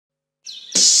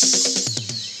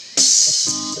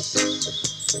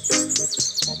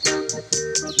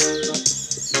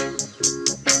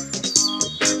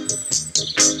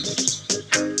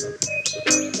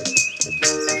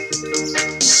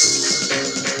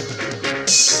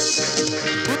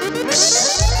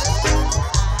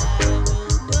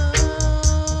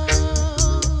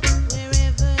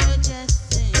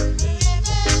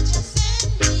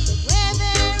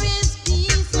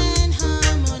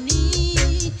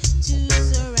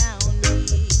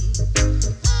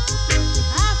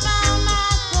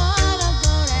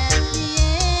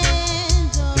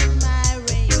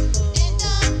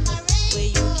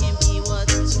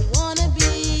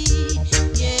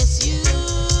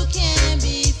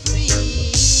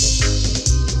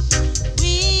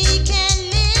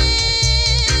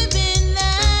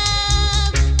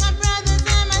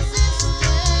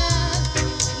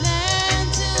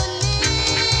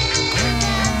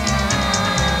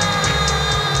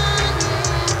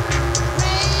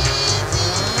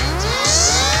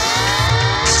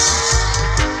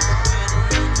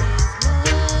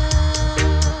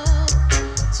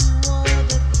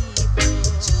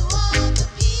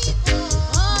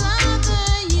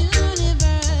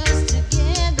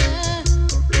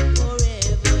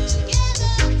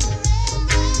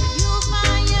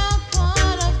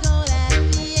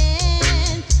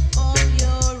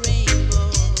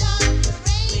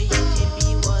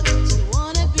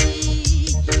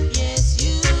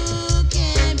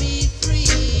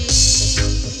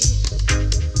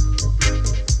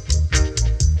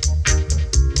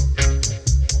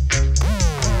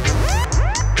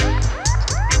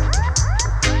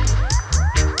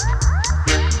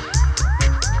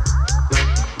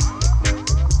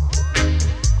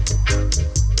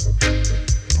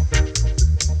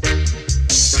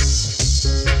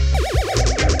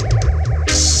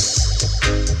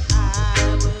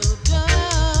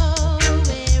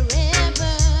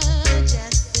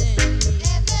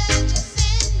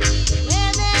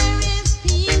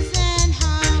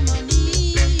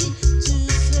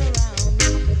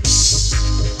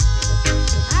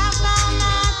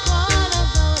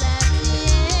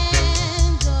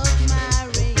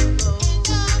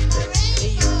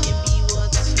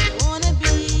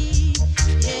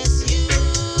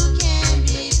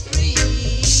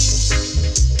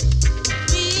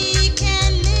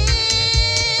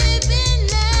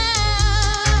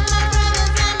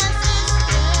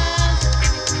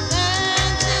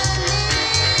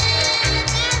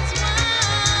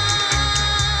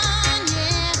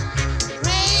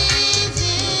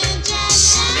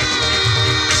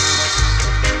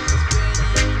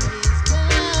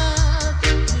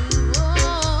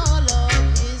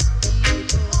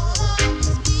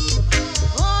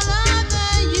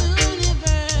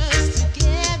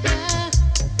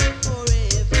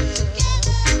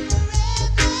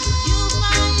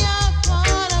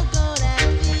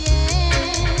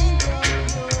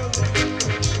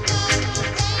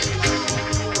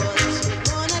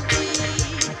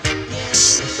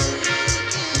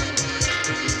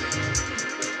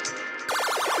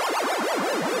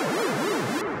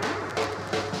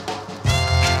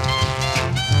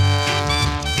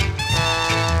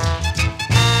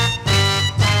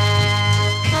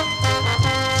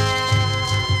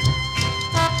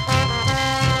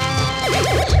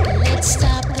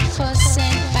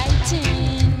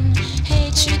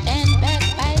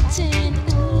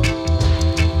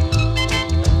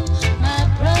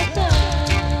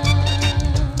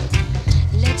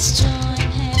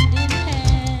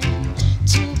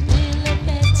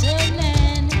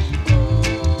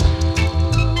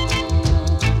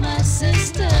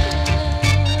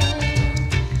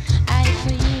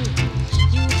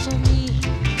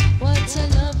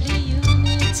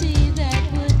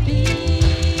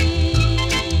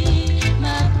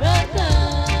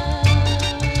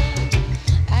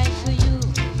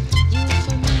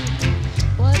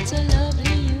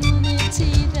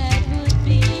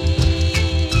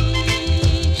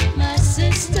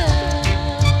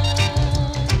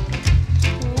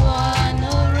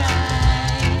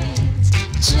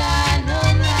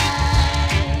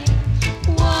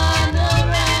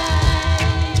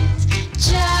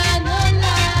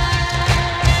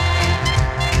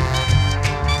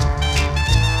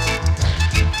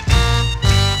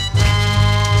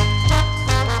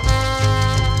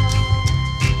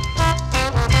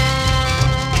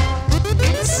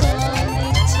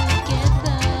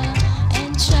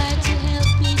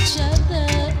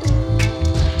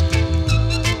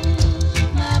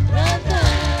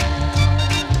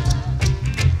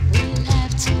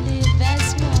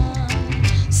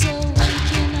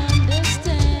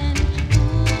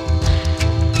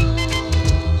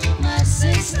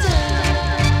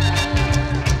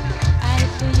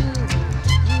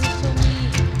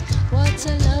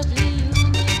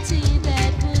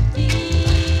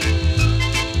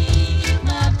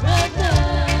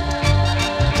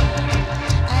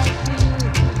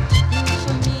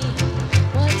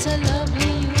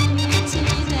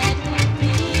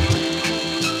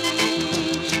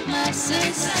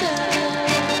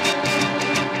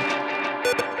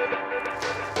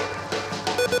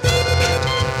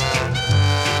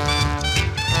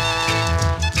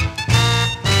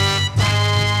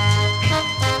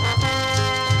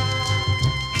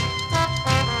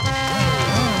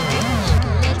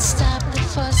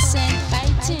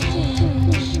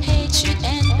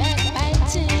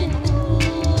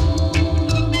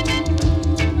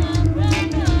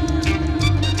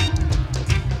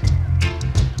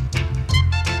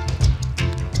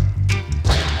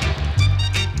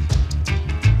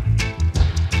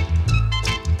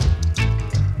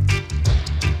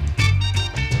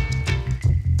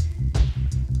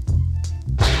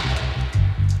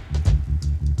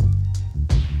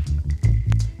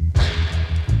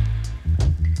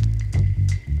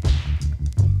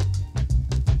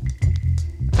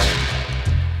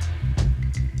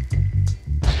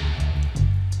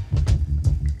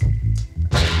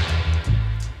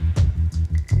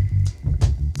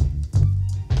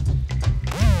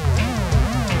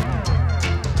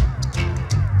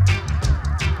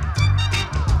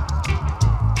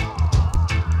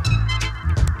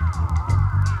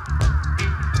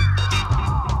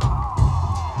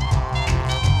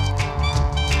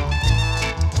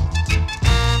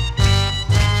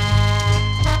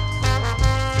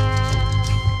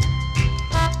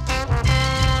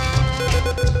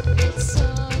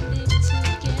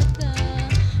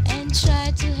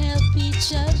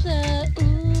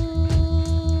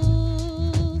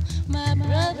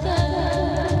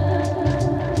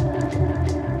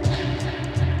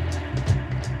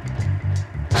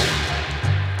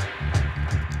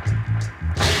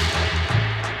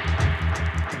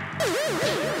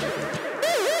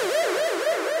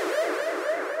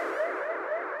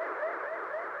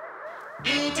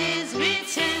It is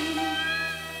written,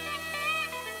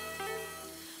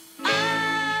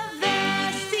 of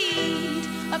the seed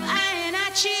of iron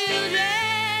our children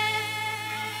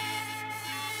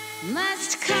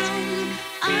must come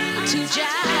unto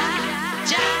Jah,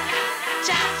 Jah,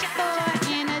 Jah, for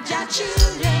in a Jah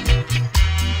children.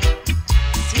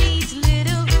 Sweet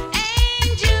little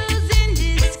angels in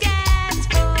disguise,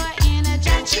 for in a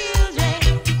Jah children.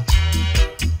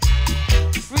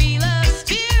 Free love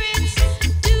spirits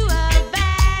do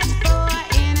abide, for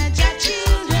in a Jah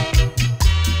children.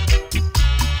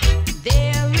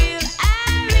 They're real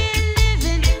iron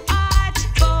living art,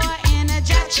 for in a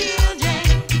Jah children.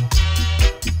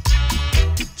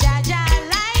 Jah Jah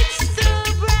lights the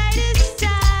brightest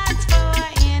stars, for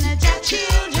in a Jah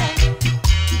children.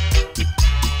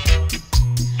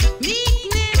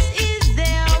 Meekness is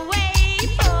their way,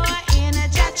 for in a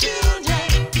Jah children.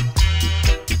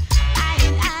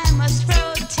 I must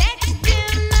protect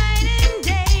them night and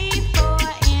day, for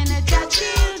in a Jah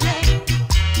children.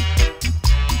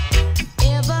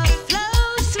 Ever flow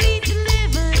sweet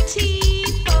liberty,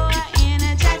 for in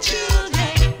a Jah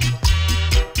children.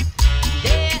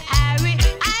 Their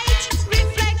iridite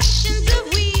reflections of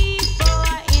we, for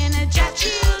in a Jah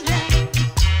children.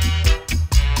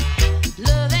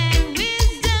 Love and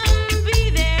wisdom be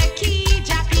their key.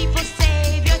 Jah people,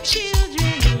 save your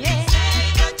children, yeah.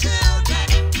 Save your children.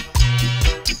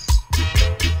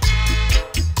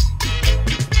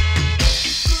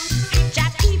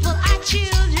 Jah people, our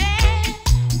children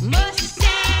must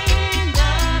stand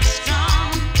up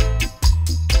strong.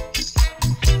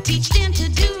 Teach them to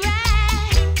do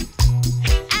right.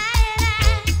 I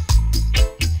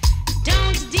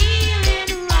don't deal in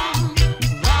wrong,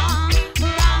 wrong,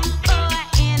 wrong, for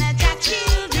in a Jah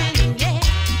children, yeah.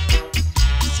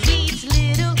 Sweet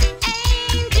little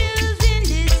angels in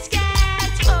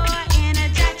disguise, for in a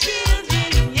Jah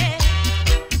children, yeah.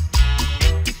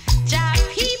 Jah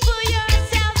people, your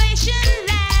salvation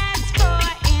lasts, for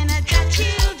in a Jah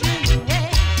children, yeah.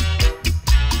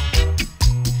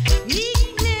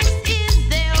 Meekness is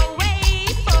their way,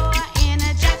 for in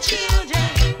a Jah children.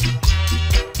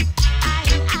 I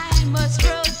must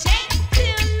protect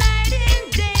them night and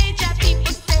day. Jah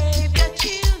people, save your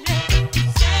children,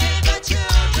 save your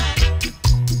children.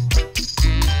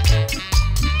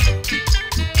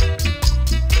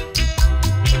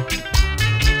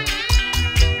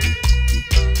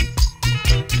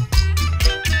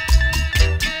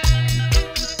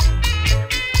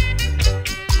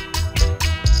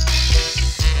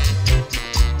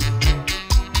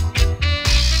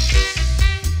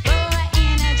 For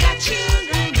in a Jah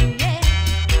children, yeah.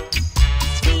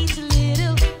 Sweet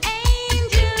little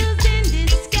angels in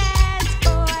disguise,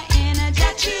 for in a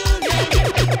Jah children.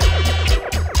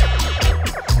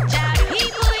 Jah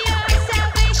people, your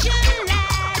salvation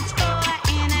lasts, for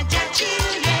in a Jah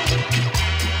children.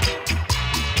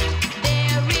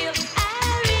 They're real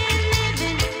iron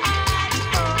living art,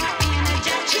 for in a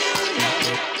Jah children.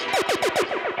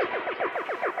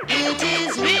 It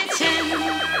is written,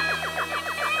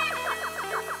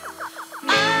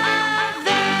 of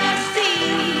the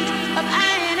seed of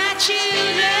iron our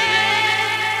children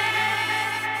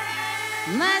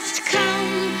must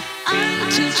come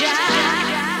unto Jah,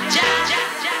 Jah, Jah,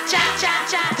 Jah, Jah, Jah,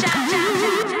 Jah, Jah.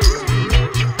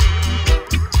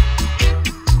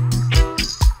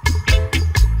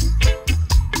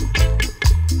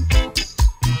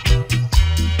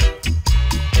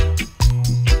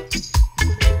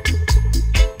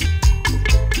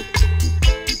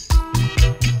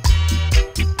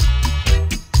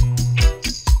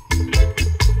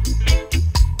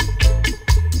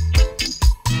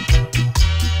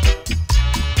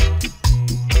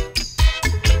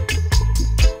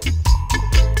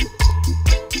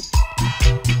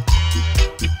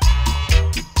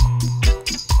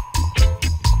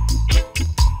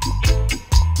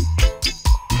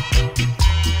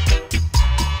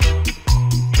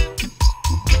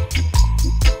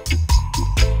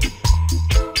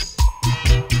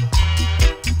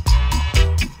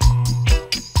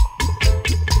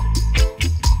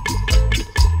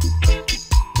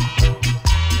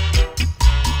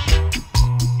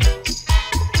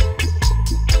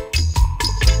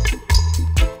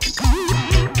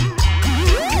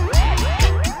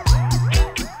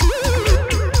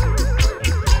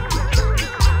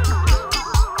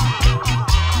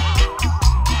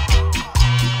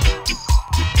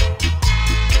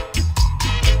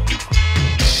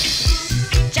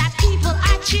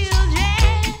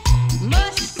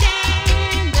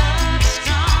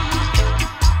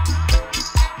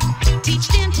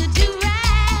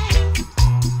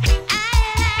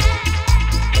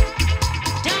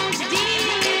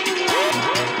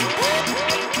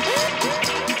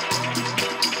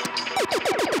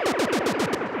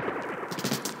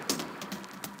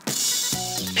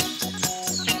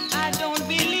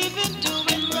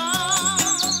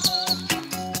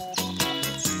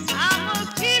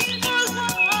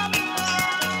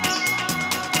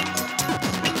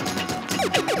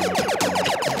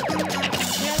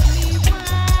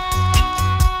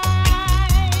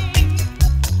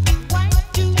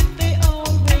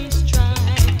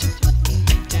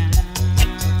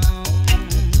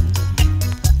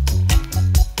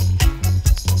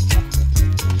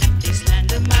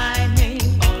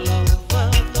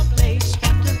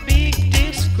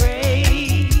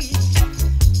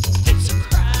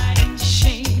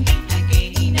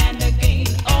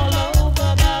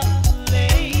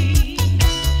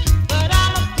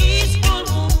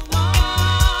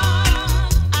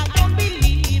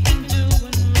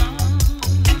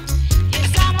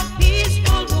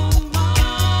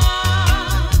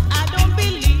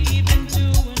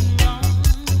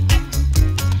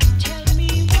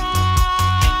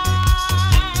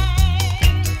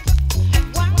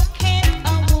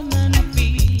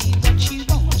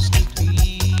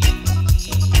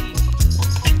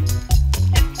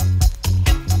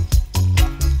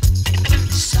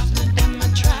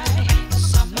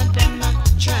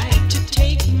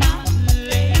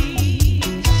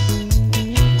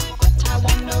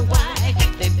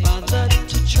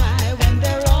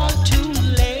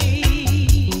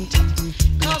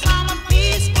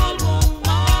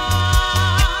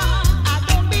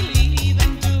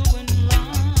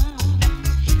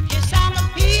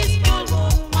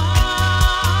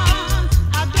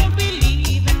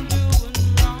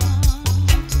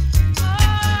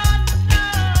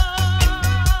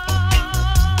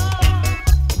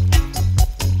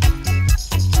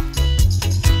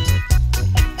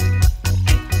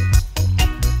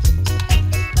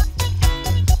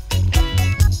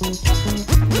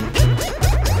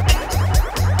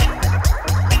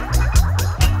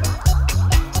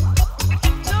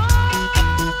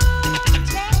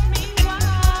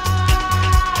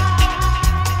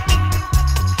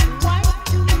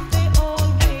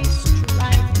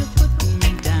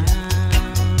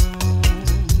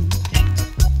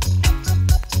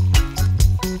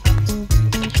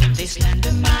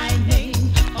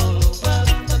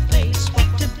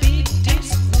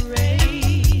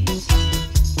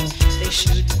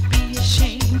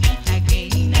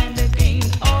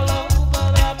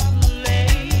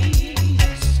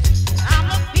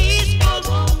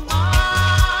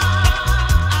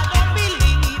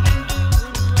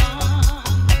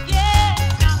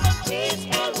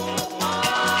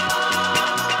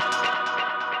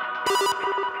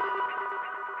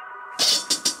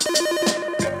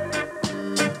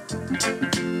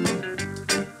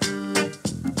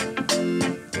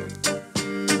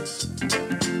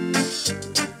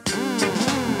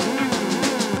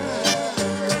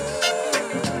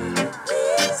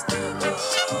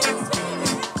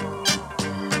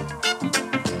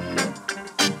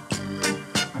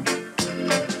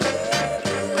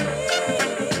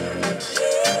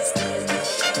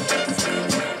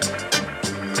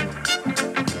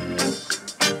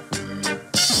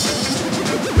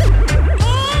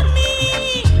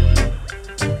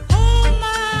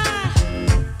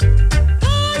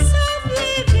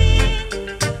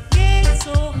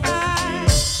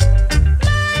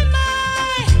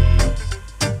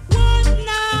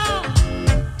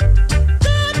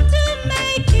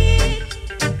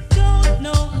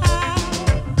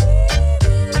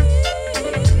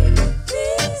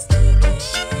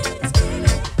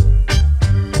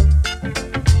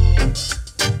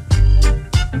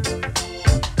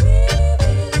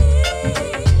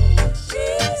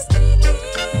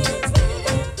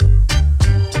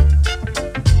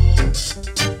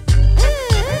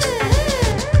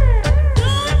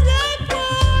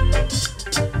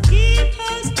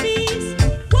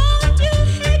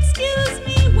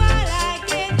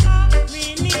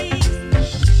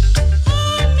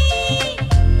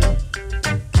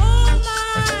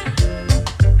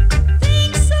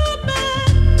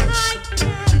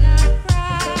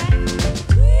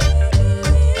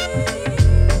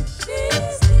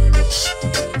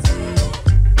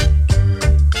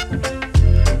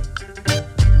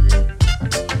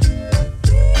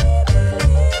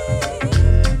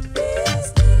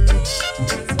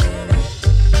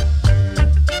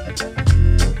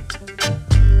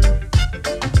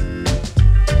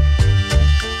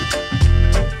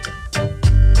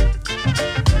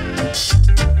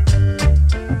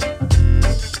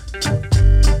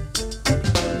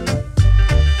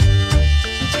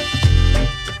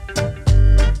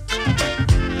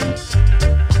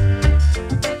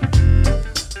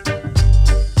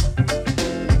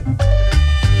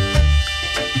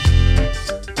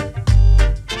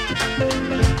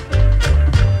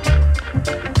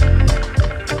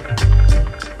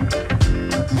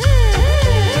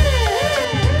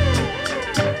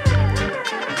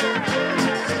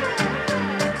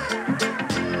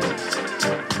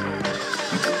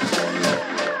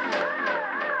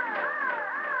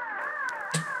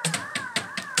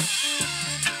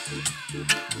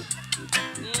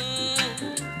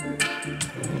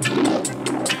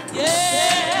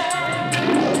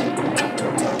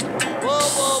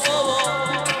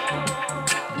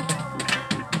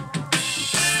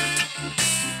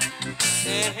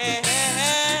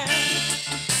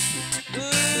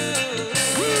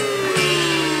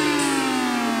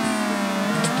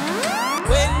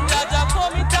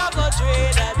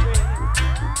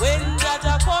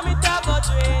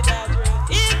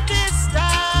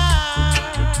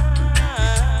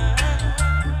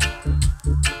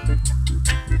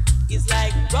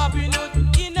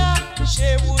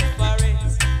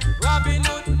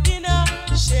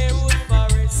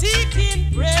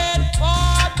 Seeking bread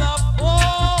for the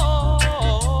poor.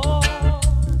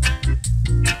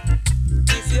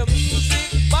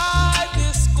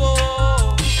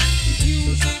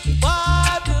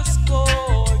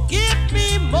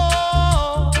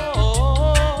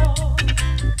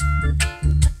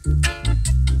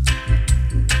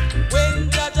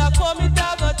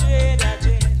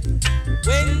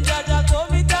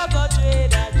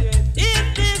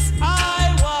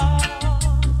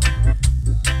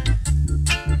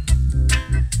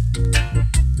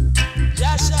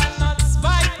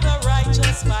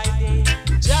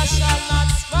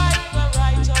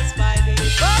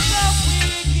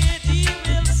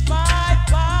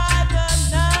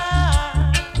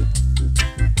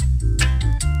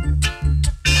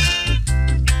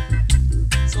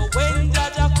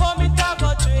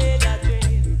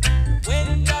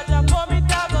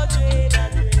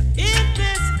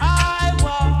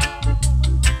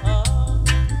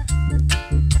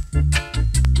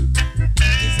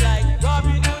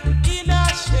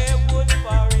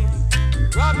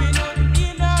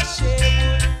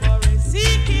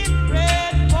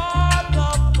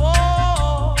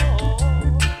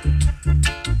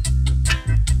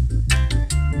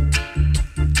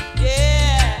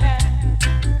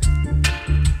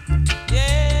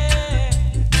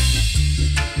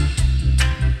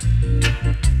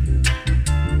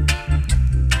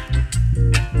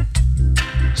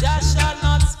 Jah shall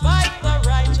not smite the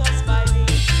righteous by day,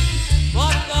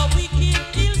 but the wicked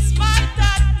he'll smite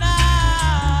at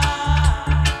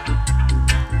night.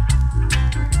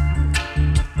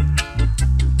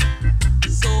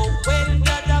 So when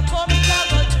Dada come, it a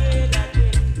go dread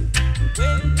again.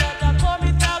 When Dada come,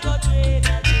 it a go dread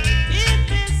again. In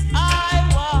this I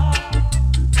walk.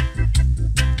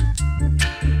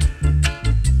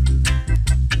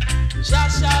 Jah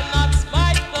shall not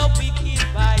smite the wicked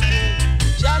by day.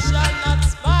 Jah shall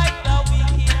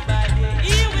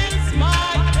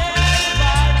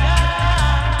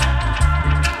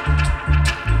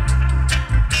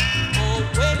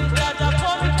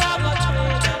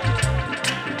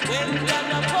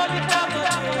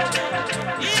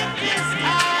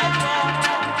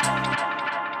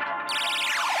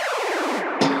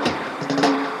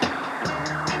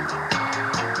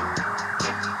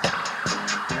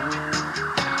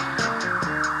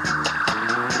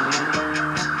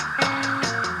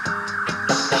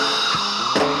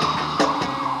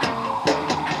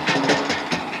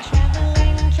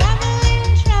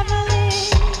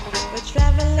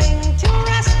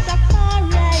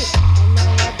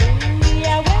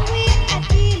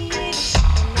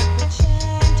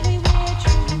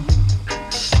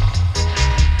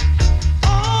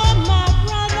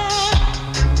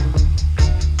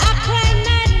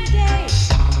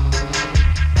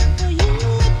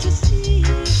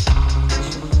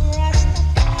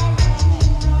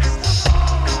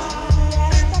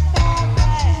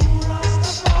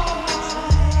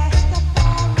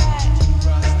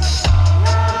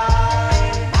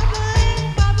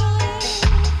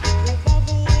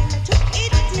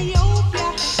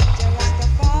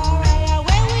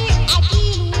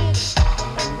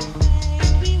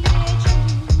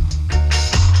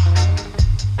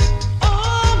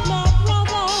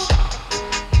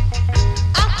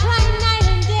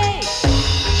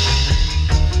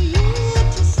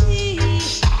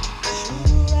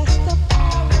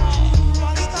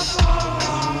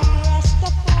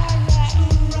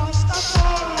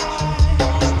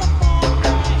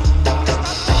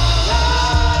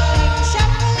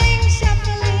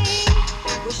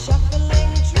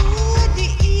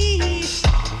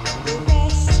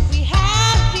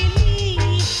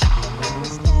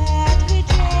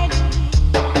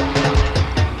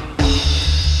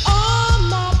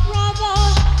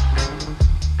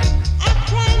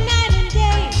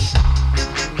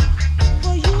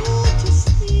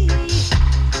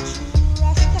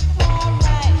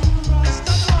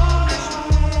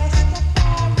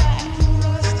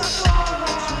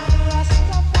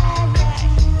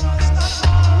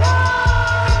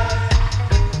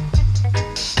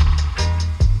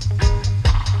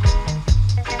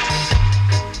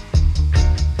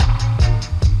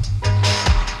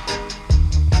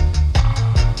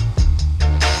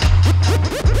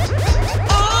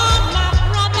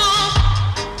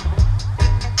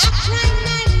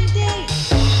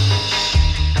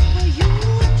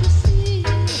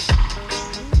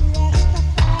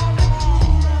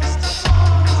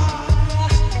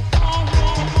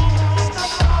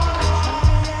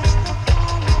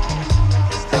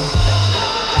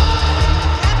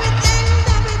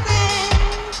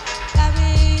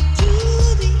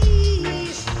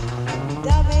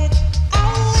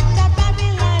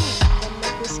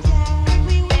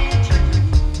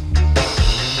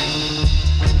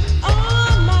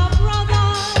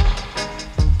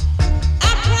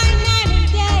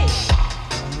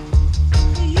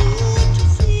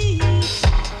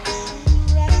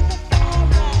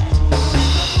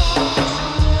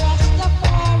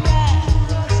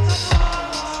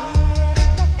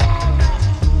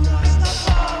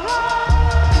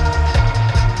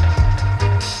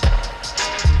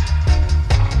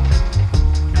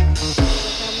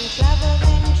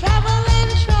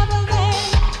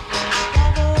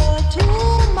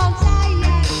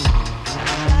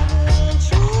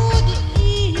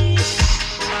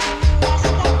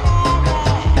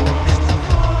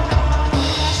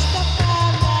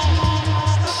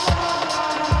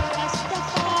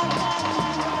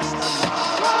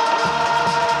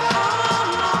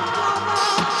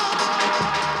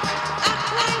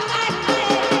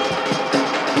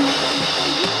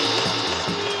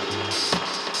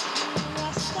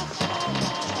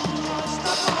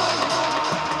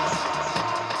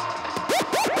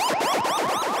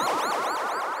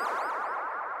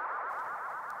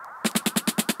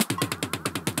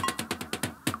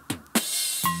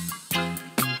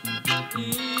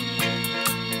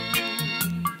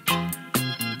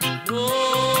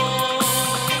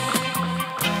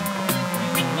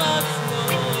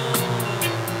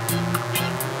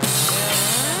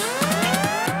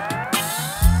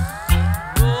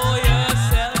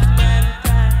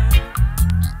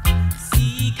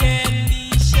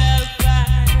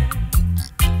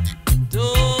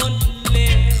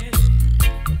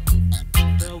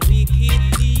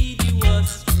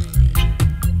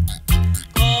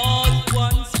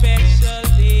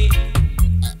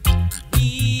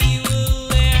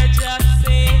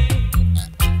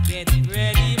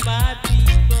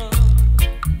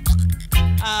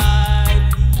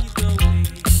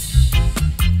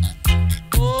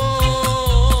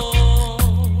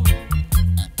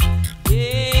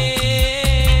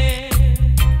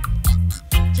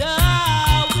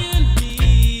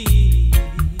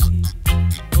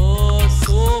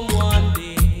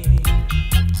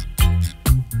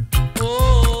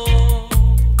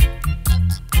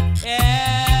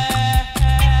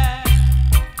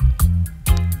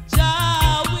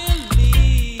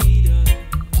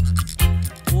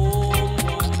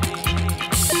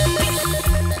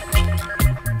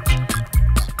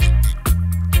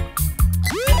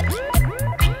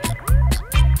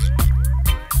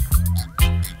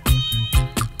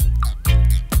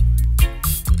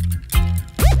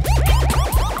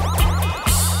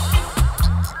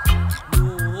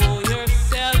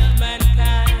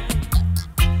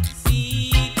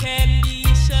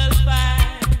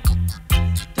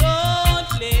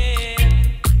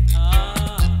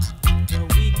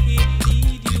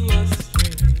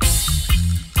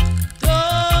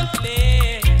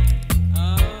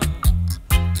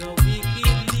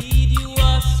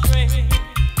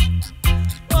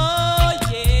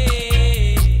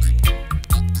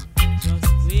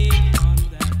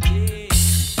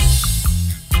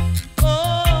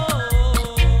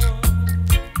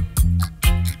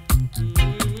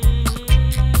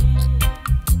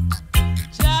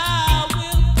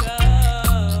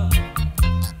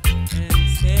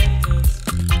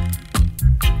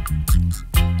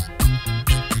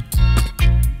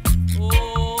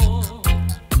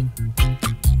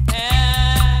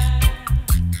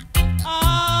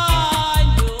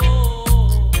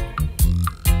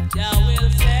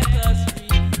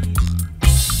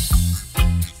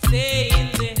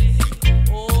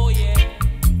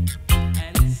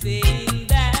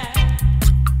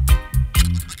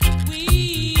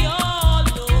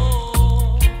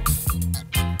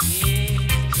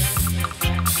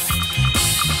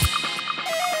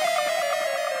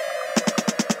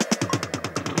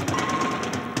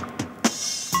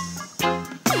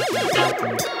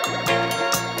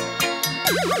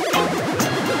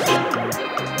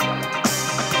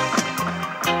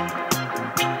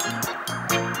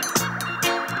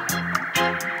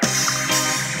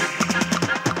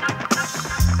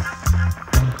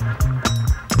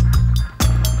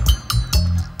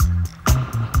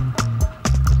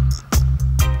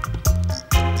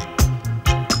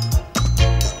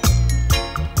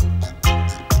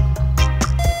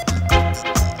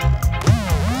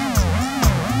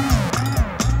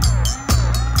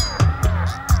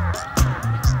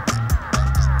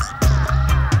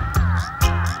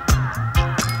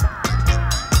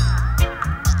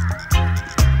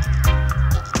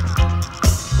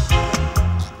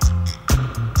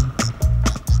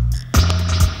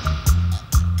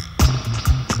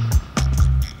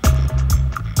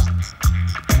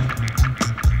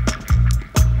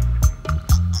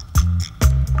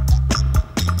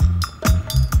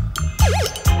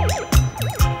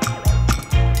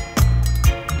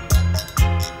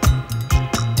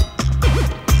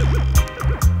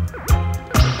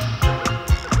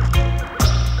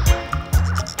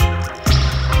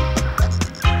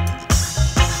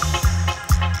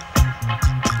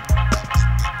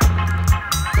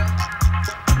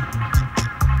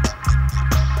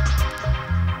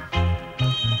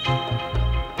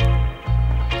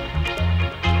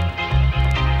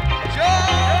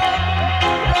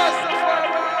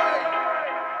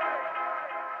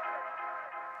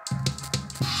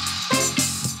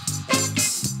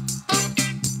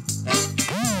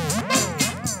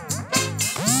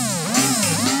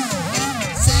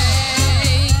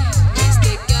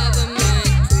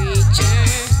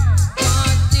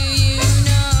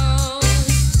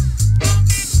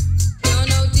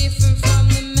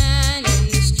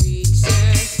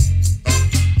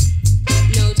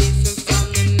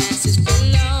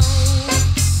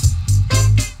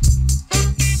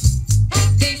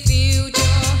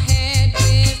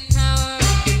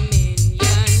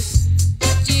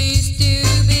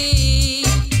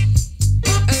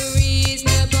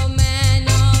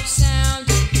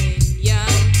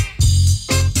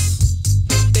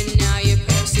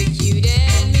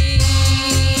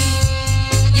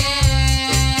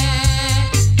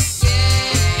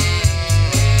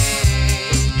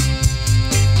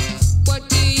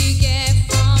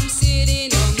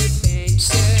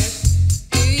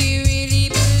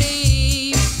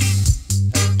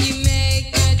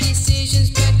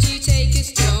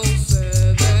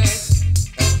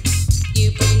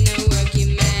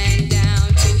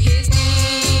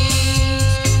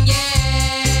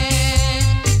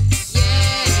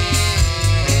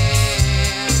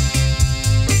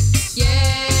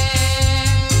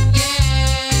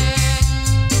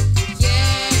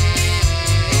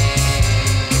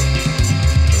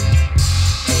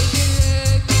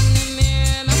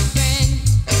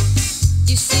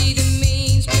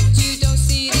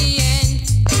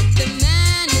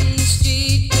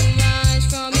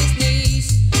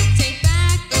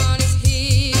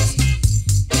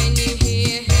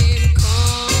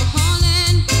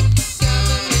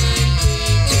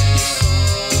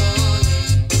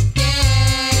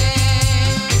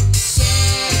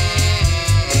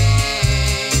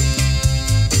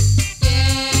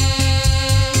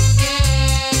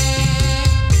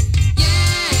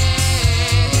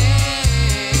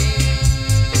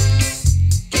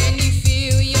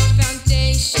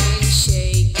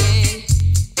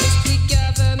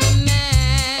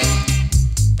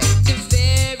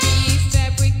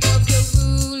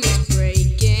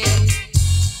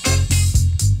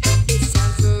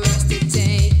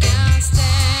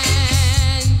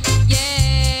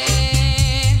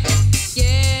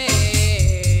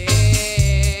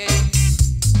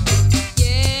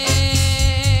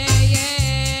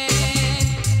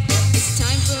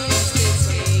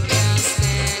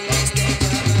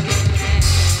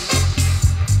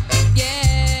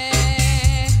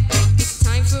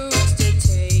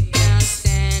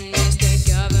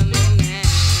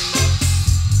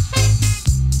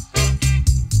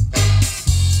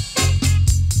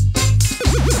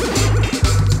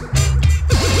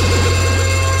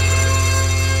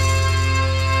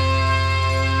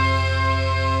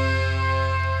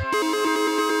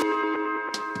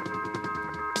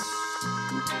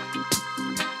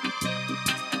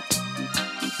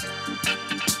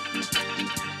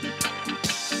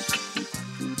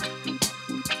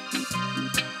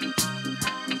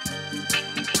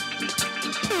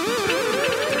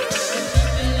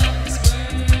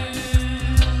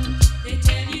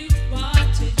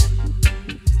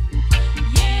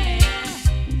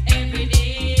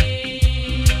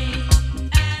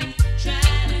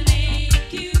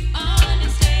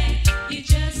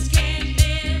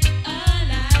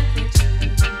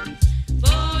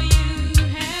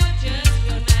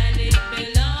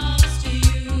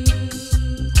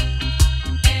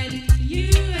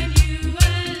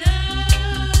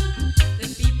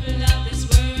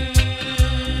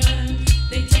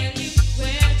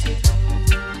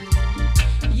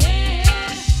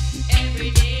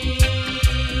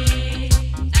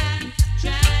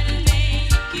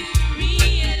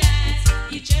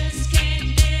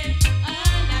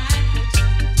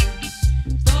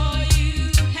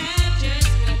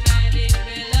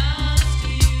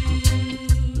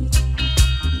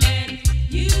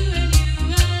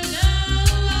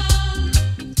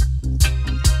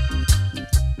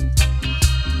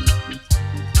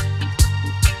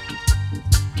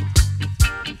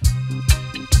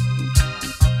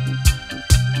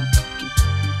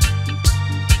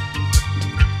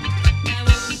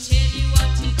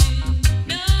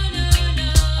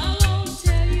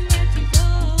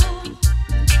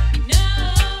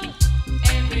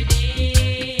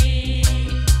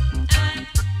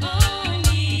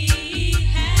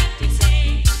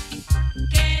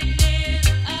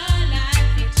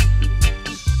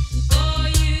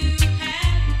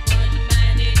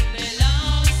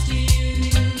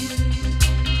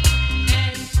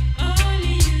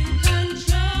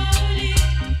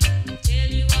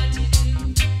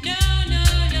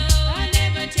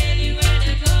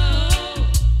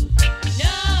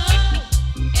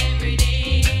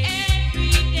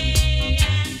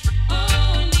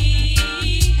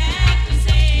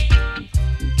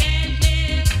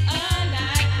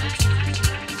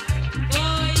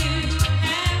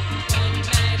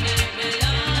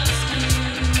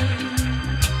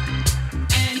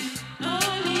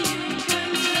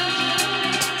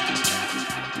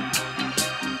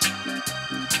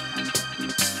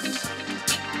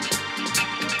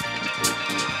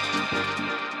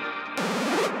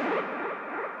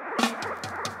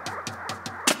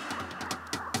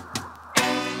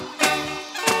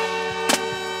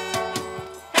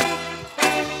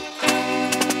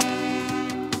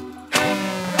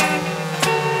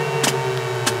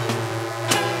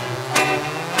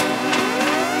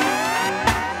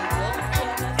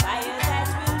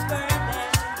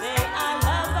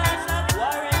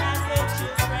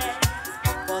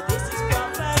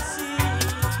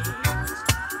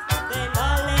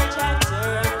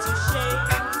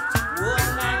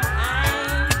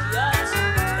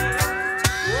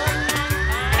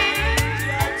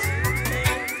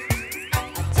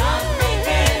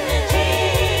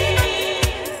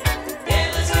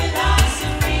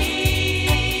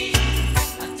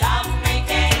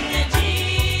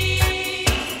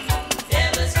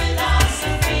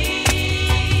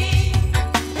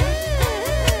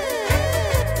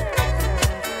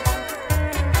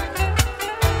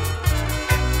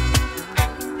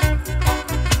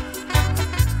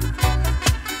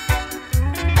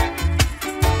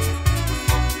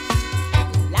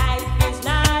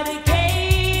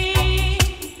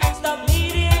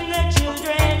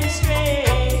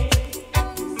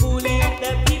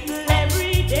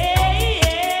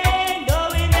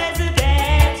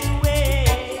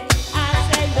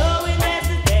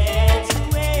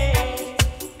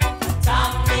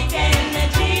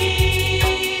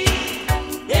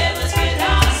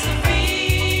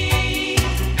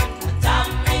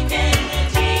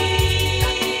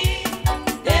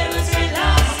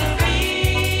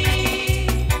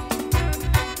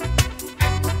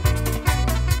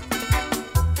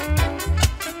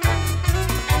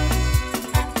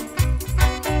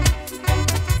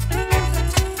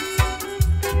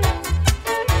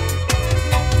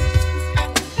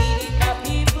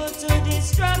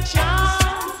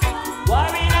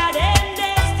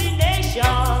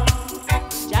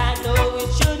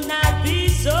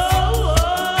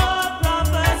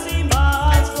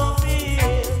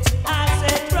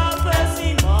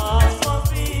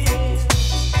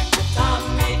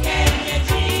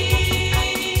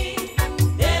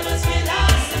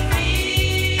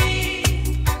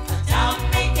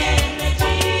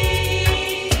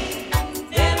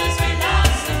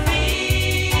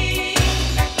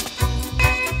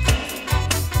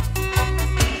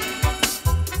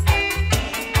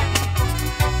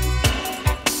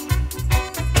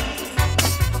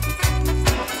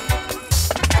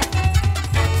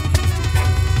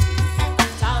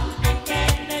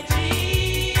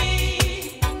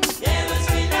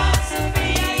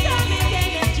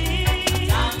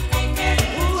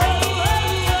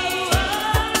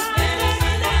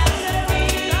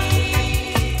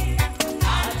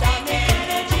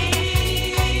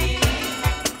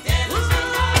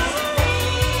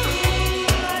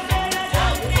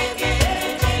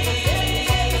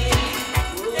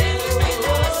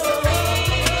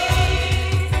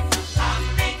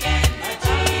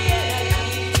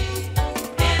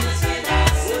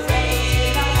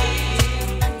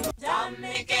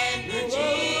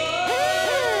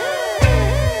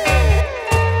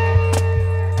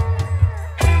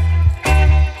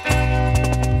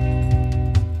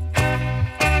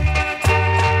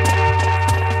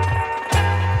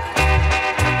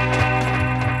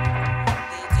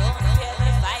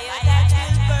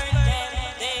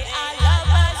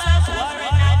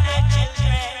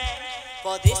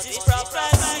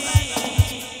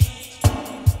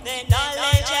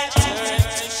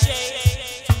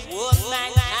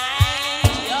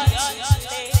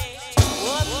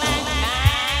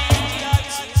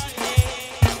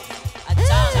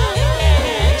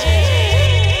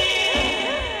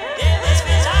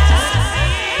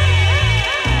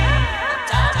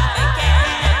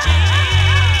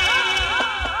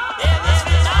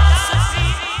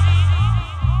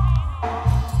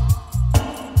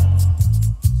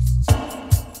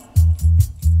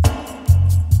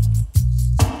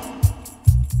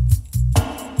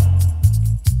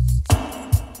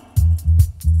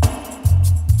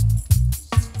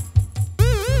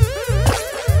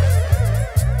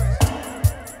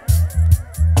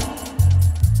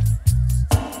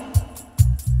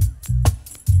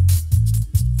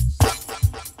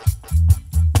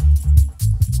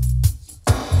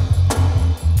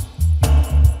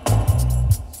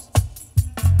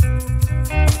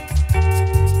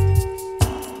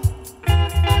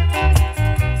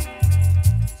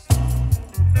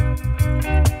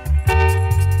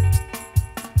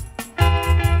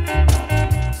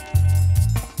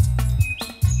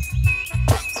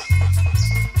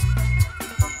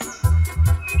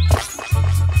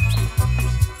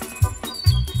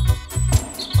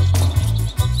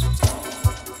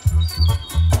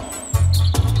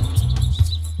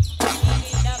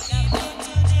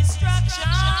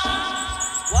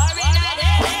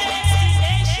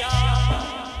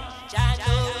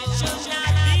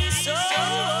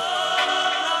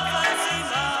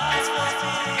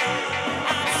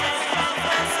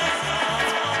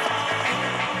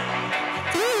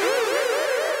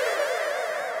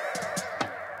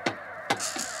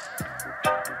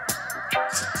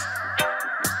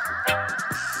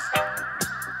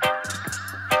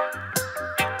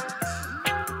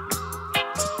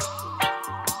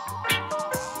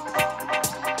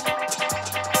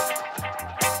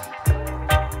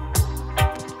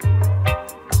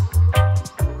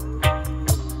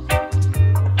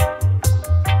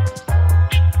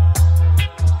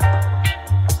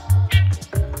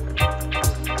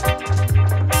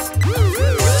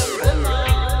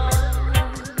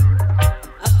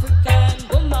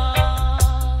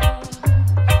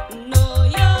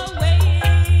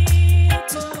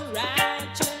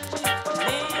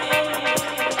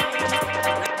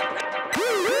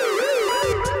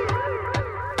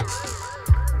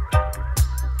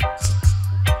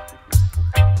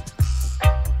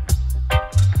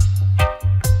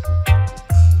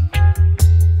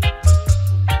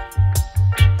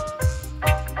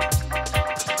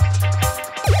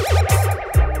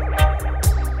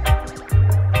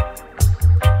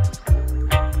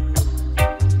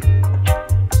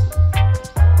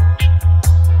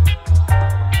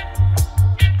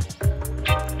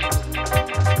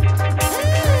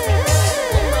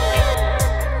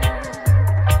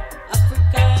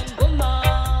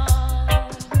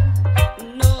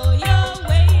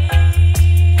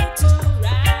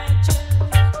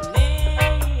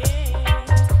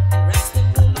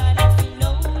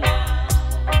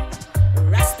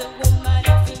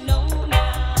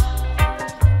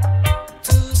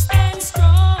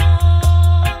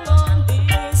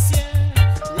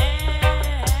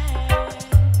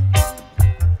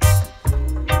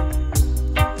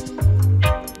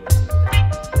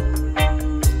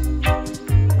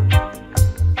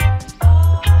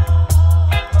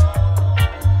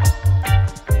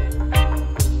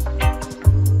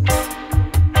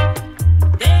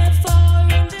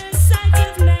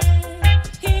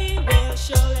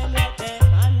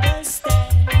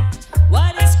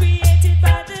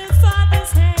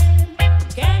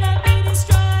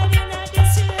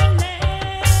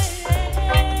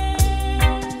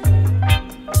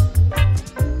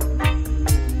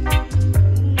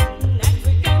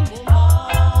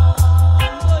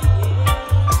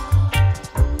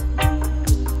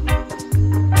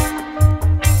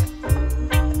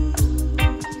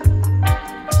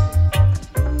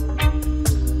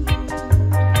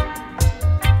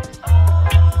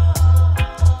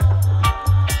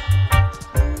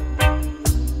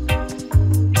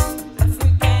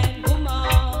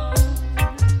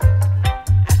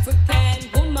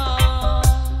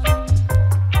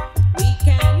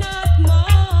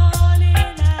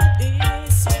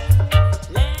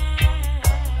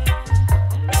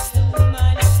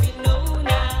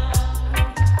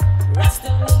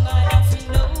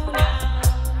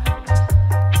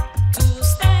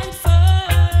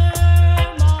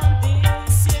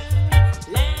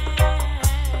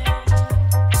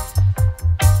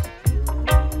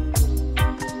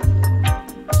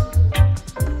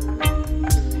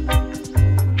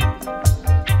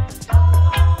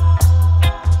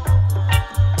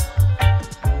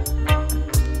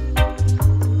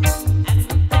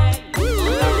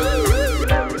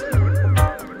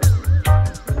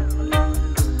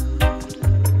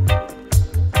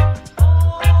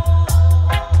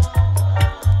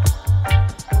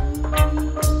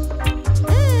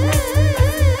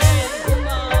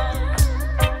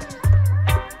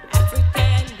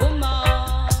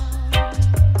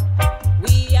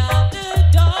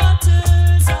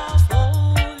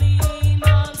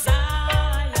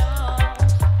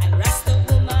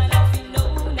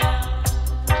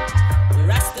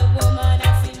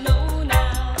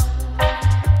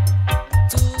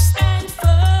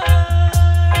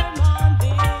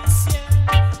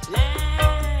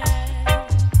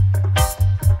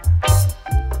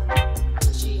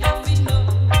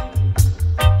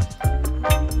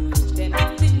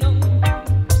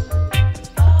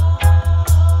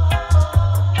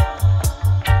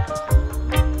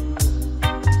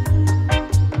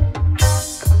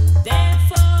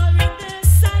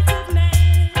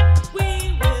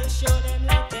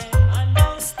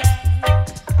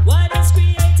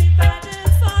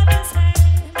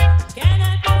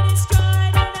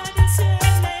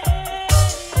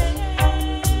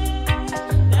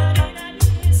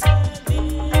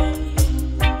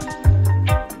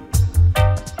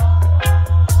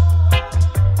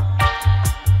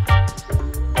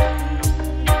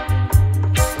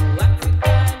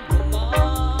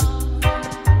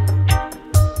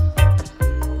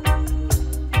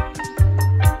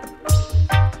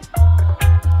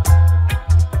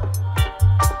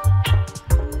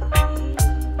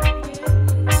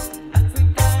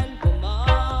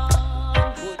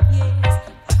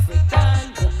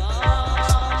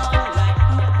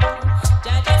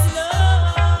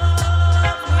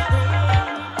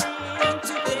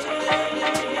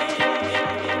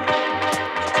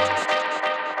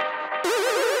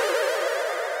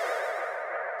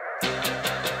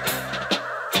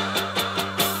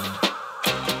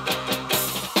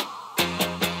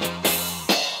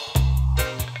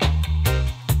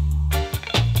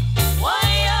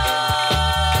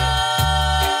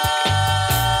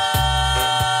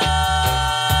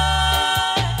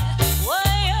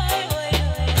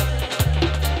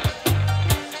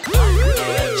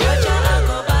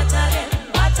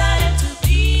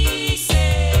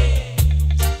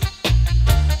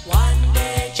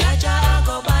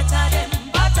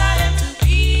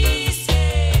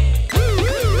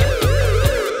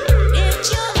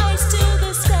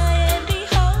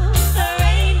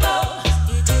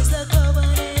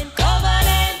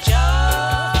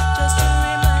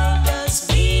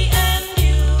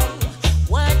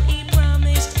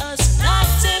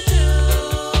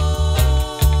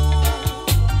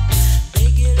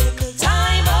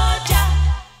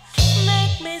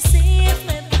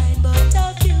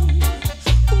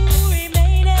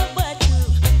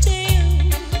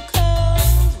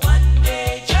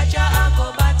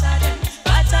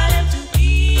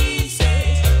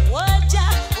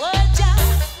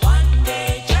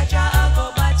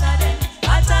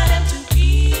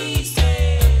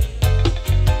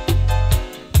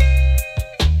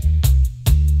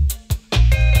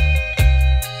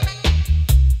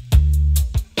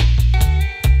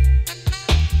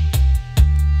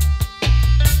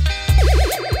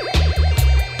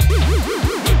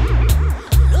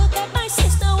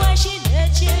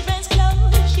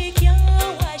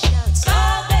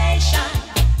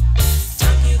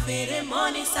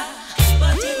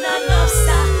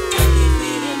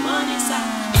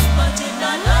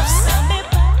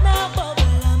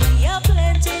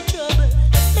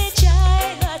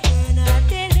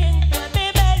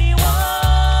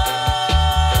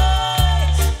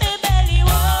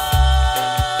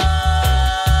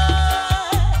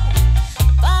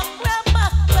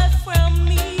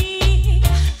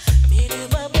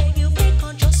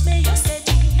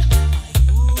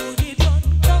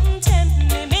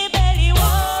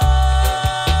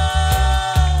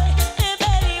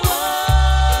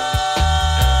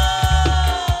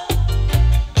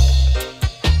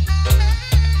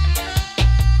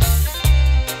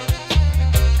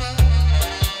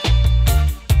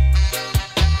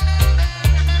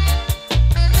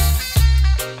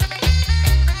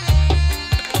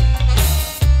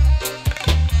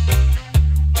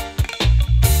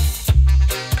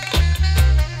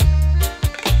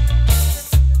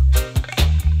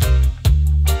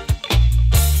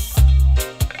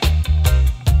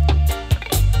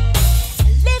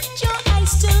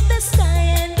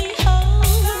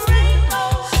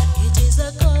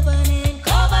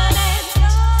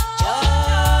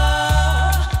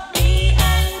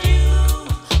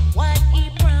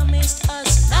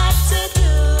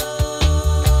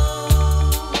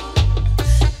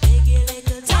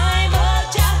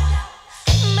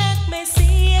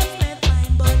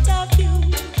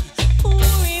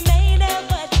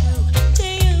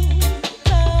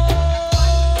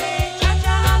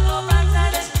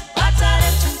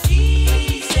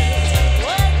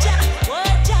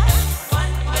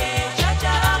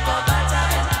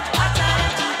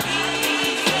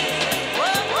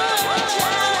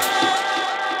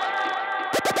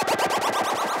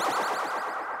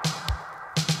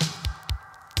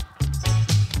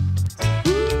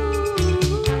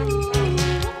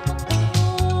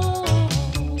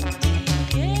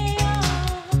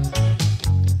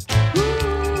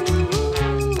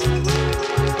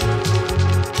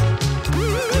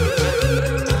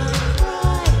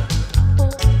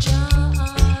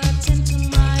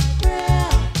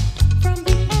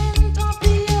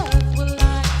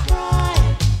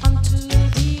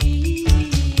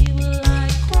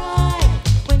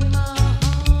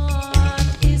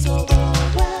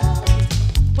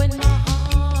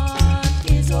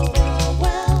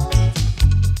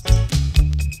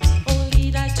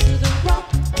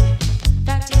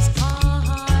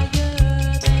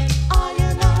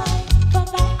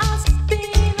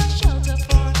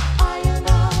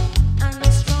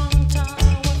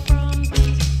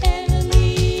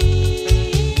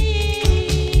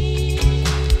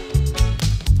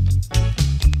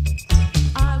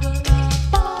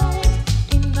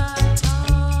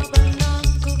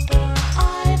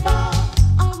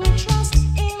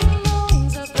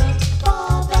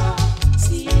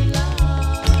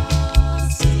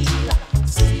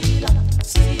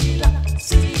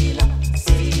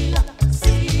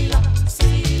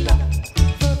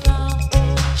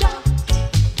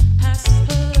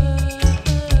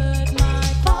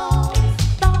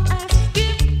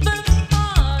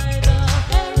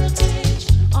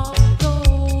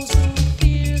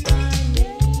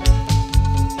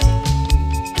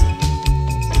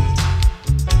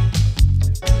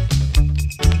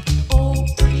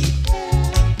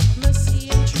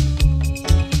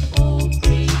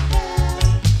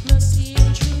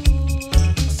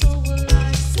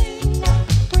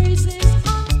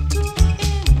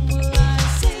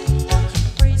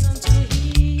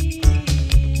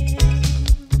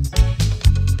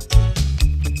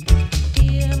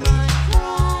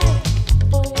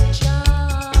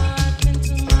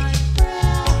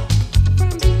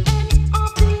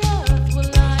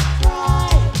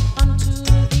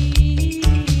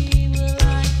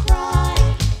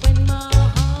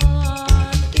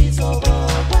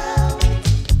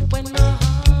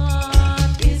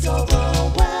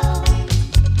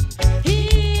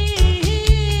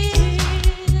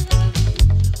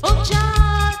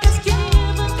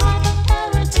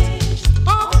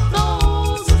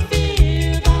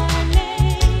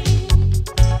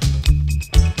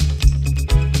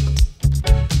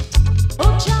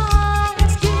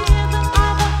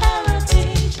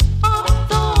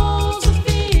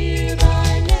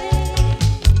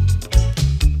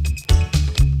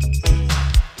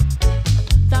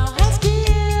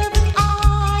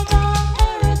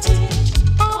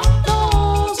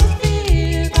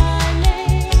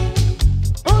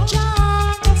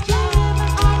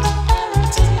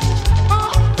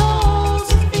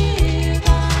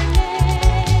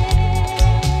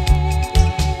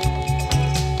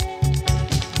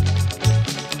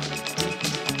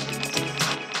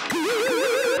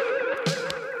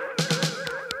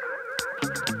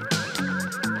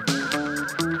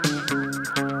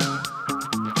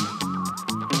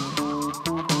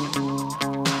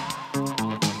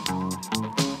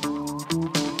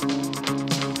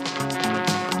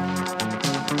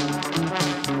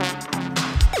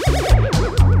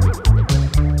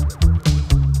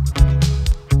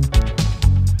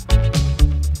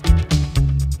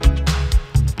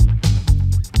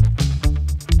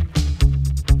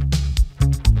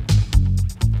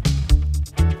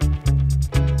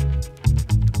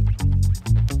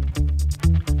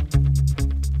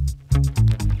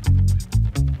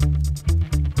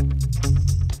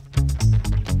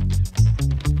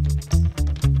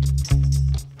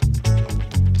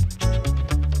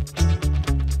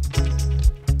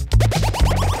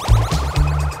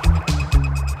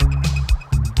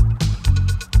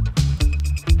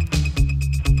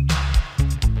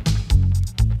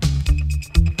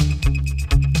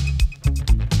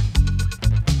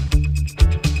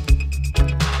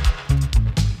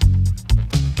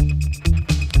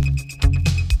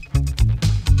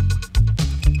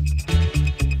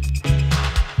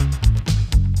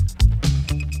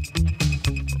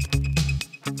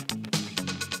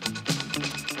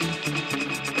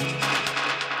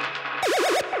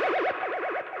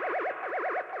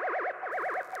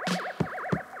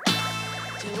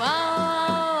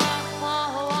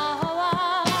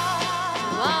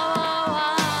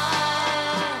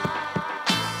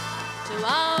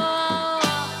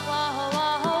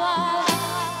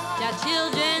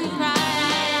children cry.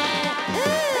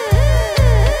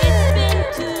 It's been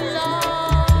too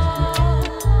long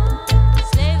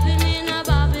slaving in a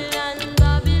Babylon,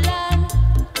 Babylon.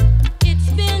 It's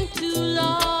been too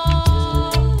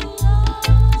long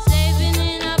slaving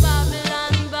in a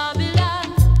Babylon, Babylon.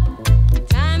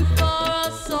 Time for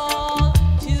us all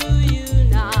to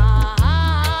unite.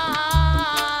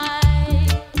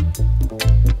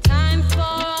 Time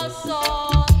for us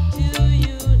all to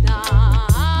unite.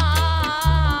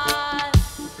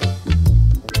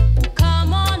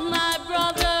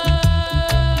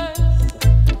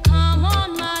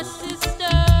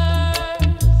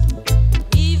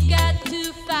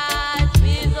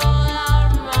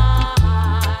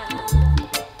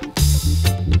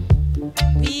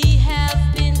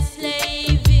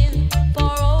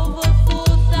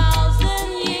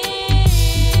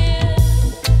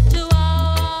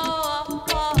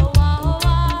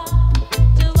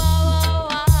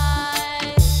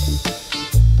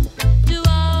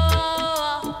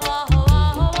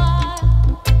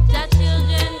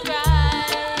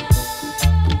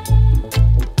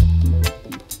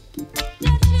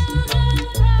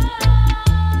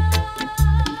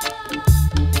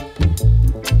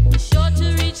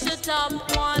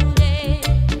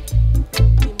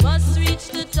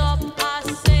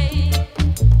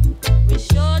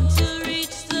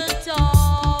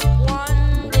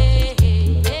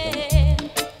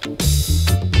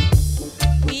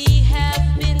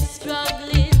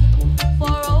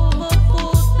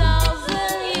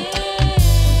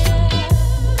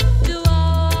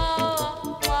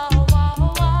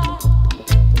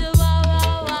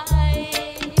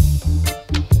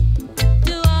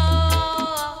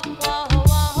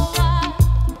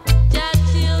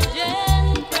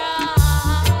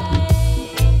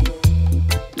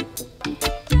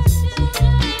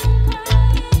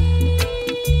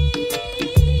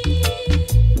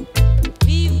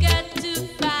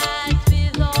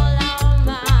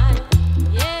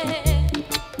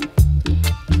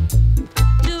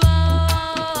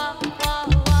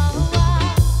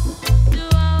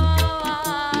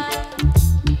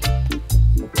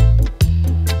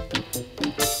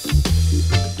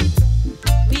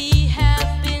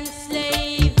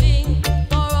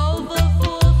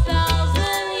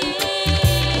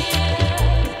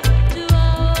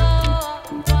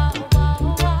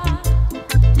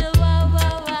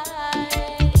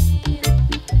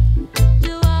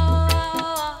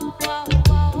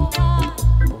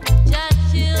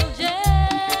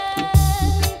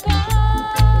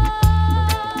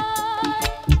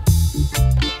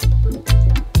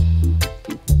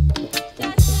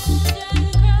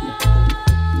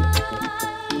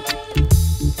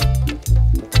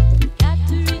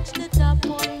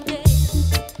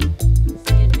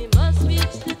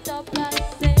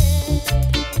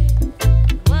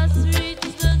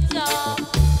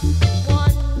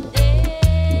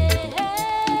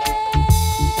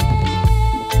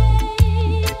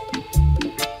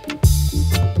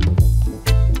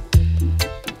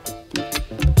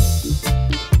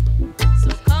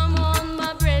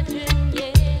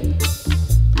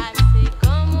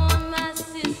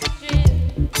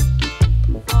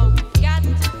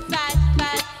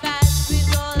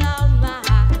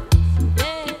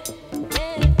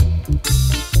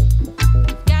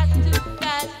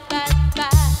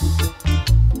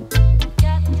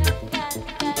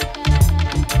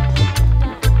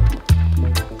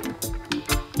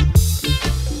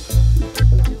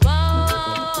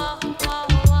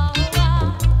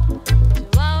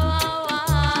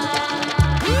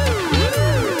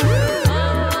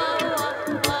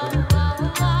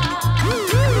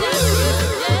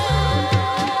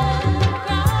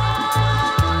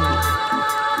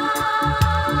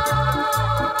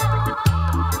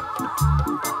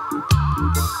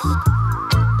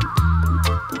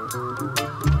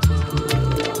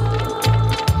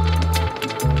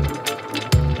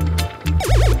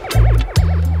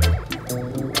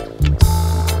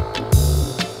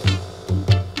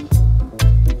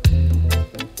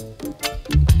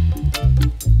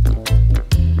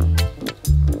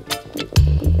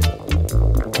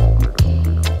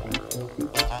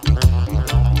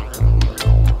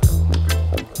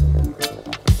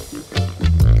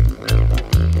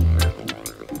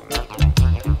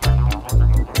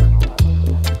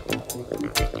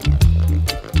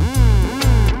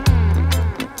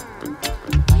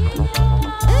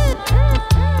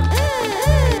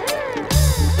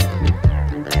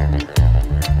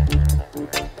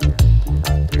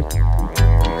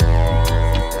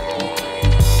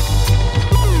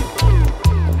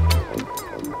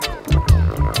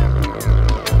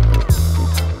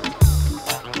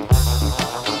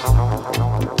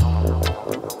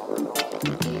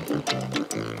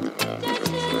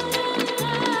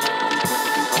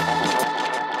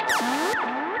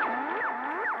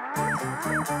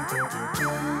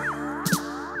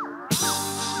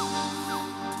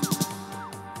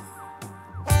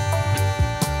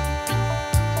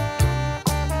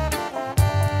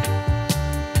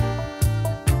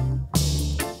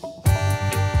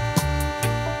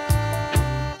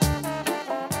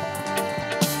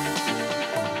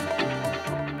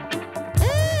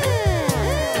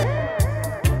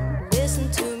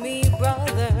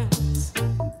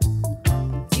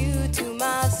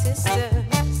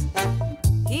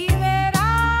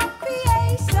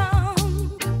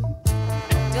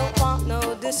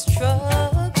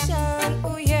 destruction.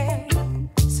 Oh yeah.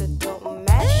 So don't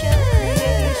mash up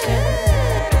creation.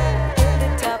 Build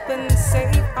it up and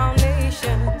save our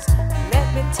nations. Let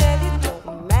me tell you,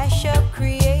 don't mash up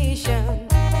creation.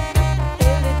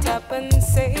 Build it up and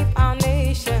save our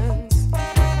nations.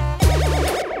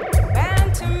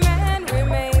 Man to man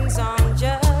remains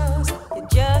unjust. You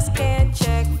just can't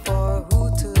check for who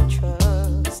to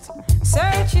trust.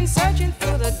 Searching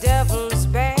through the devil's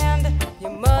band. You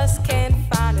must can't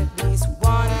find at least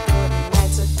one good man.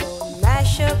 So don't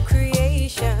mash up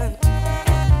creation.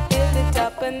 Build it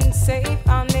up and save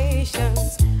our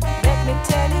nations. Let me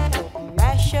tell you, don't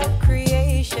mash up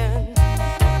creation.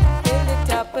 Build it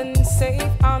up and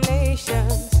save our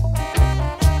nations.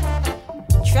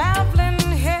 Traveling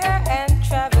here and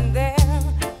traveling there,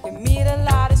 you meet a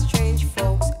lot of strange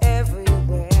folks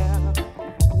everywhere.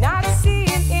 Not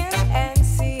seeing in and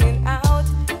seeing out,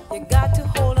 you got to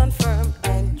hold on firm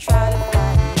and try to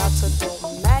find out. So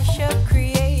don't mash up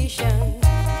creation.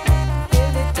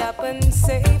 Build it up and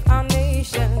save our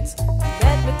nations.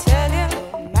 Let me tell you,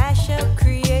 don't mash up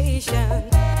creation.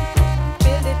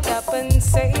 Build it up and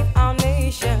save our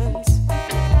nations.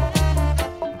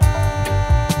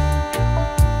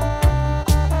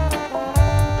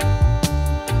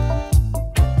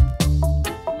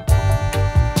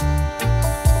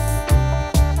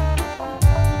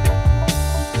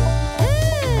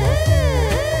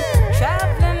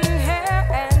 Traveling here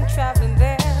and traveling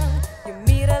there, you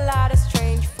meet a lot of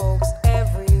strange folks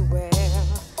everywhere.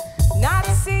 Not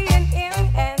seeing in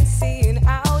and seeing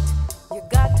out, you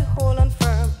got to hold on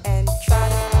firm and try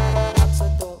to find out. So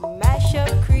don't mash up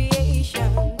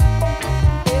creation.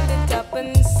 Build it up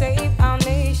and save our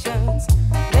nations.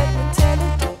 Let me tell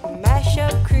you, don't mash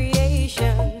up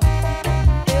creation.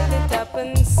 Build it up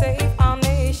and save our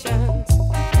nations.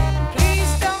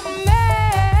 Please don't mash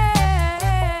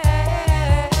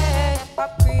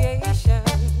up creation.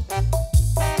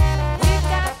 We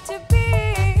got to build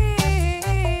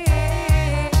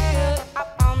up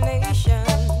our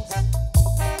nations.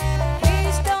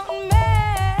 Please don't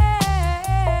mash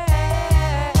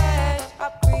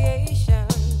up creation.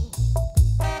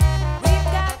 We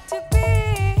got to build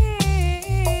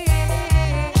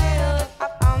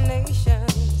up our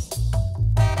nations.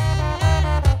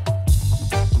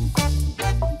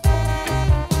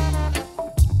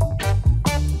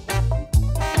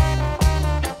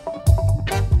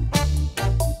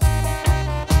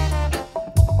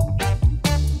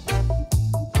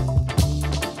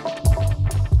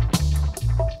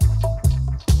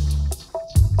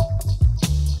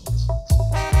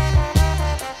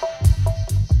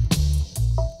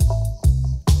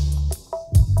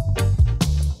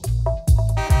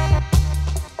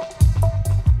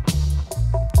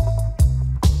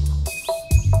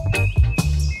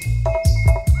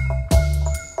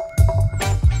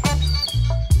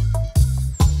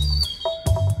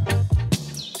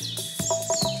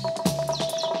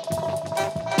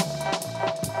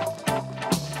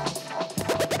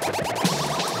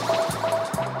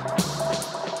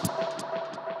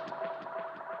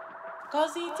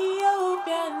 Cause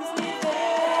Ethiopians live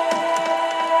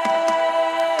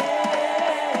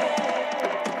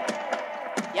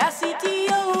yes,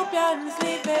 Ethiopians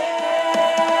live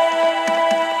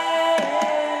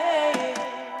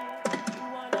you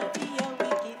wanna be a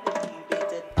wicked, then you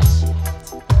better dash it.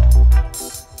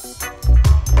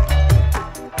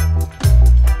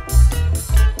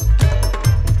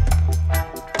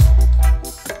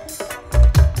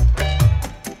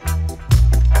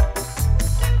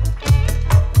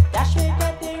 Dash it,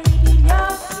 but they're reading ya,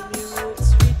 give me roots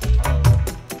reading.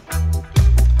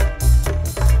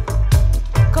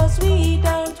 Cause we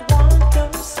don't want no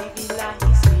civilized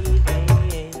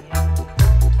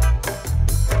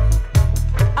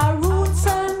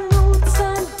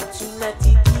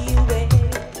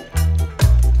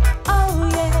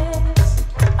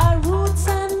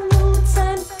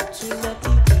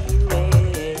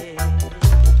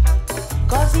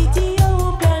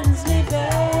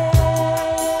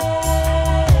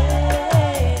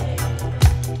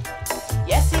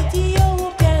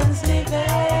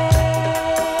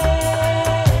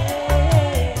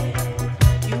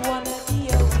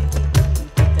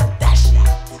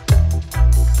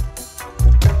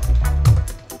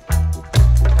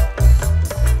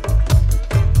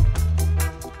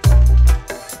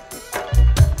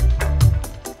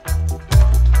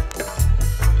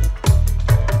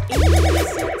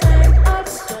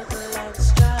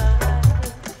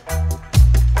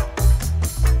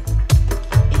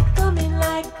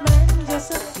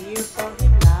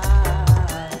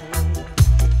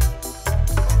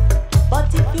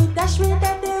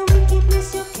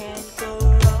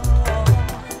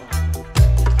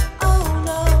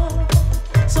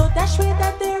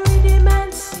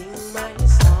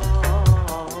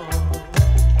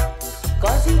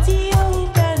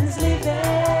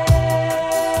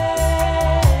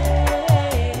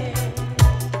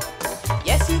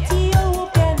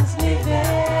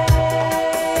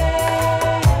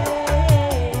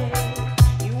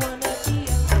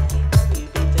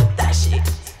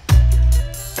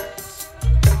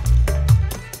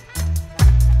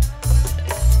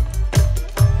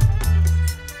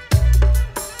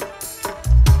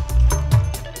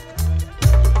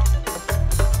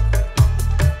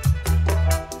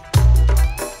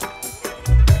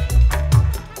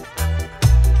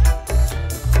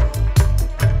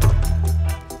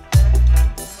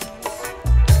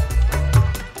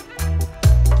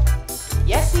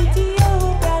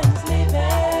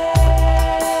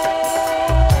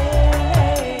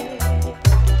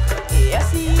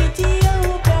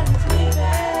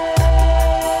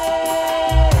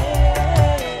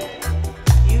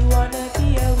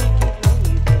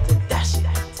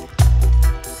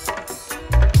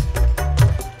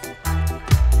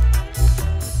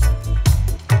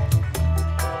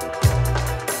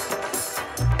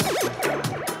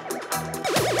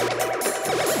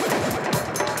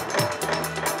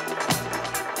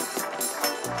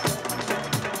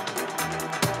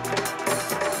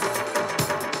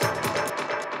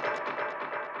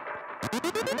Such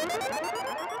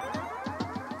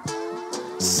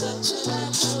a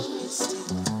natural mystic,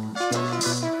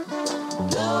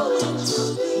 blowing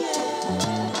through the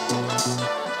air.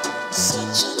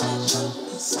 Such a natural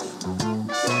mystic,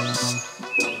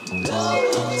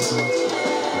 blowing through the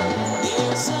air.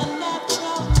 There's a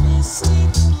natural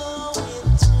mystic blowing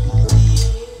through the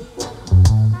air.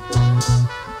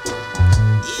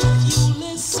 If you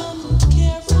listen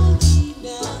carefully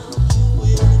now, you will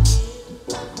hear.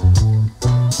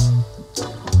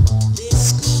 This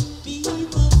could be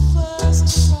the first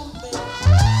trumpet,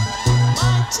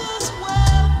 might as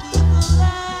well be the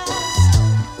last.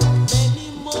 Many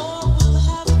more will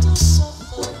have to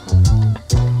suffer,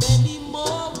 many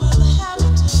more will have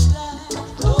to die.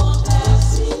 Don't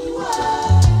ask me why.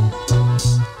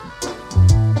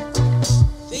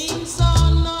 Things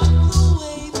are not the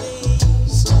way they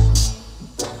used to be.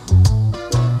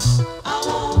 I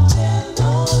won't tell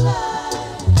no lie.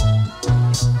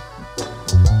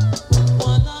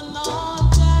 One and all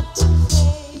got to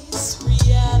face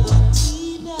reality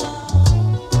now.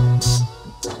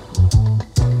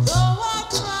 Though I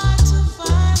try to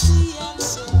find the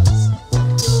answers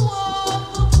to all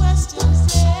the questions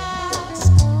they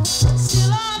ask,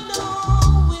 still I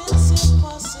know it's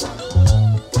impossible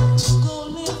to go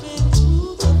living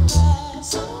through the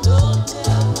past. Don't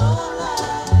tell no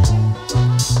lie.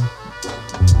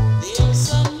 There's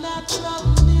a natural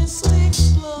mystic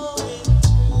flowing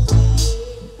through the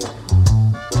air.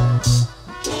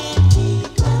 Can't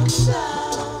keep them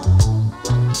down.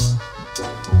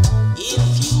 If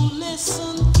you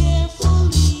listen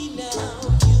carefully now,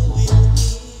 you will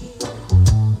hear.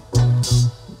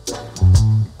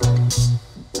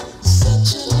 Such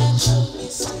a natural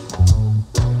mystic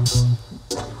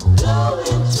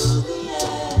blowing through the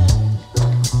air.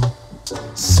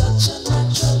 Such a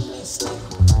natural mystic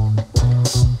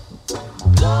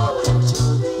blowing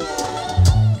through the air.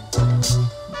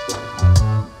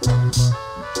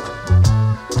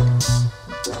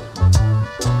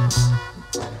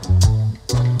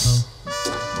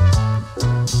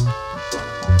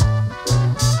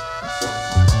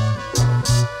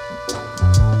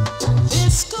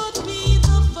 This could be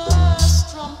the first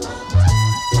trumpet,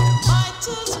 might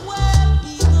as well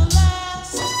be the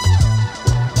last.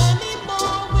 Many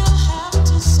more will have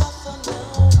to suffer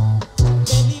now,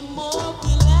 many more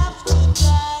will have to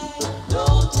die.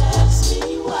 Don't ask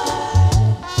me why.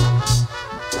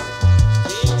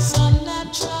 There's a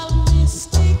natural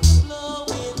mystic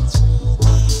blowing through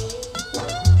the air.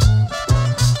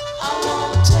 I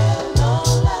won't tell no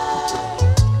lie.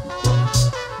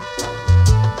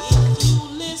 If you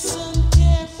listen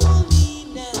carefully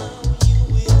now, you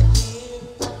will hear.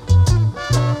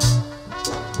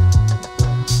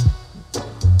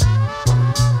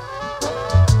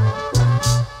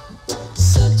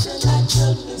 Such a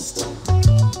natural mystic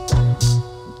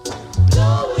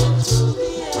blowing through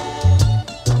the air.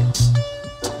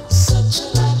 Such a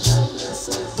natural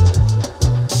mystic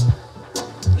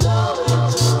blowing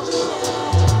through the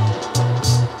air.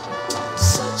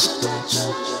 Such a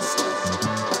natural mystic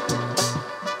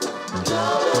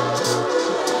blowing through the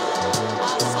air. I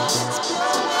said it's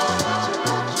blowing,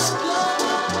 it's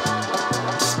blowing,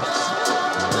 it's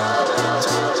blowing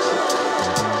through the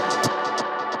air.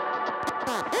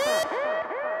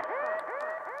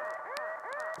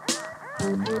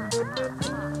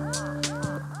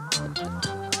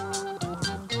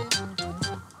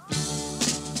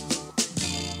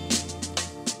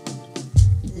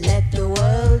 Let the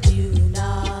world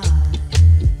unite.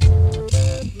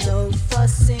 No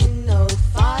fussing, no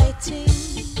fighting.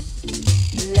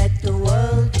 Let the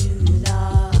world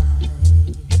unite.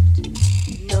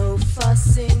 No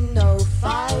fussing, no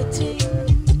fighting.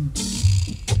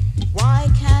 Why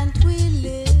can't we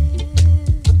live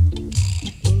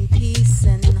in peace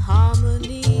and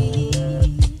harmony?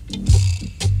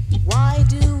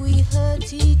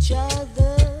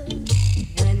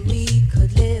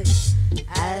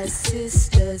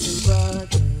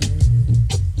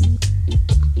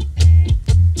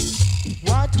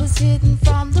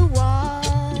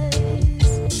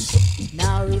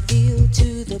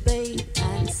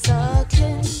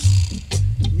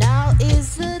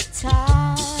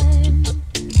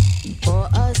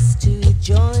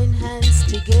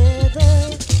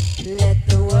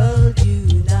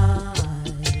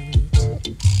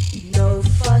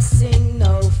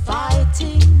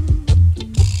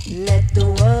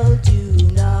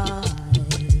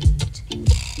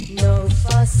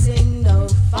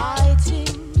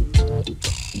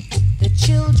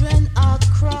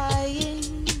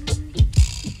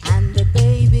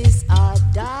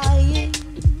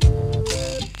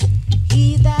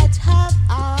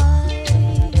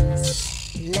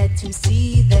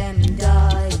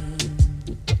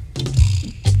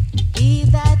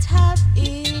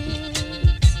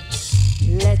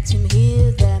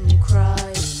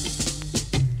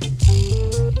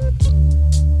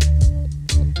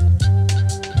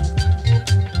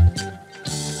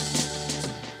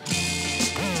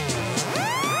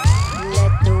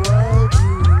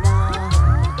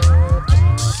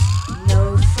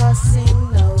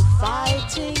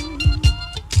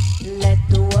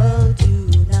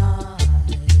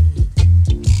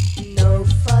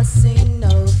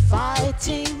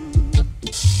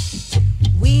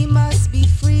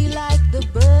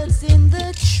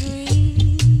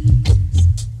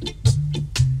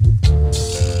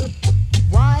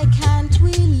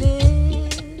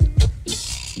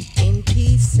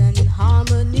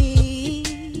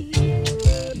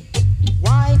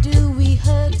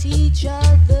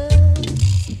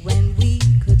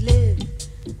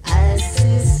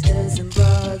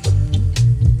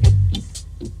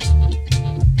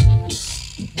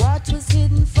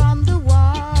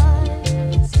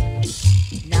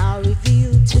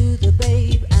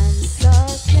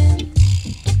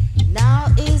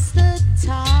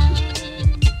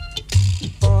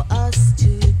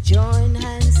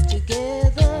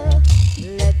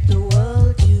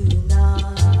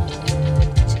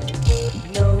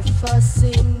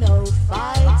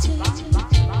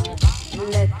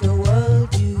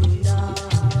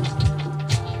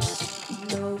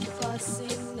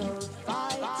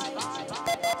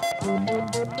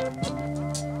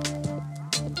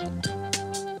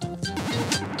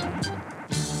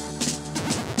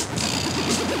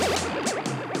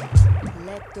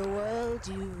 the world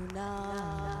unite.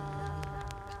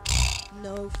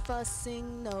 No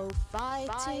fussing, no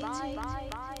fighting.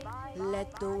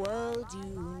 Let the world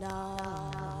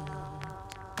unite.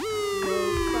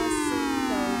 No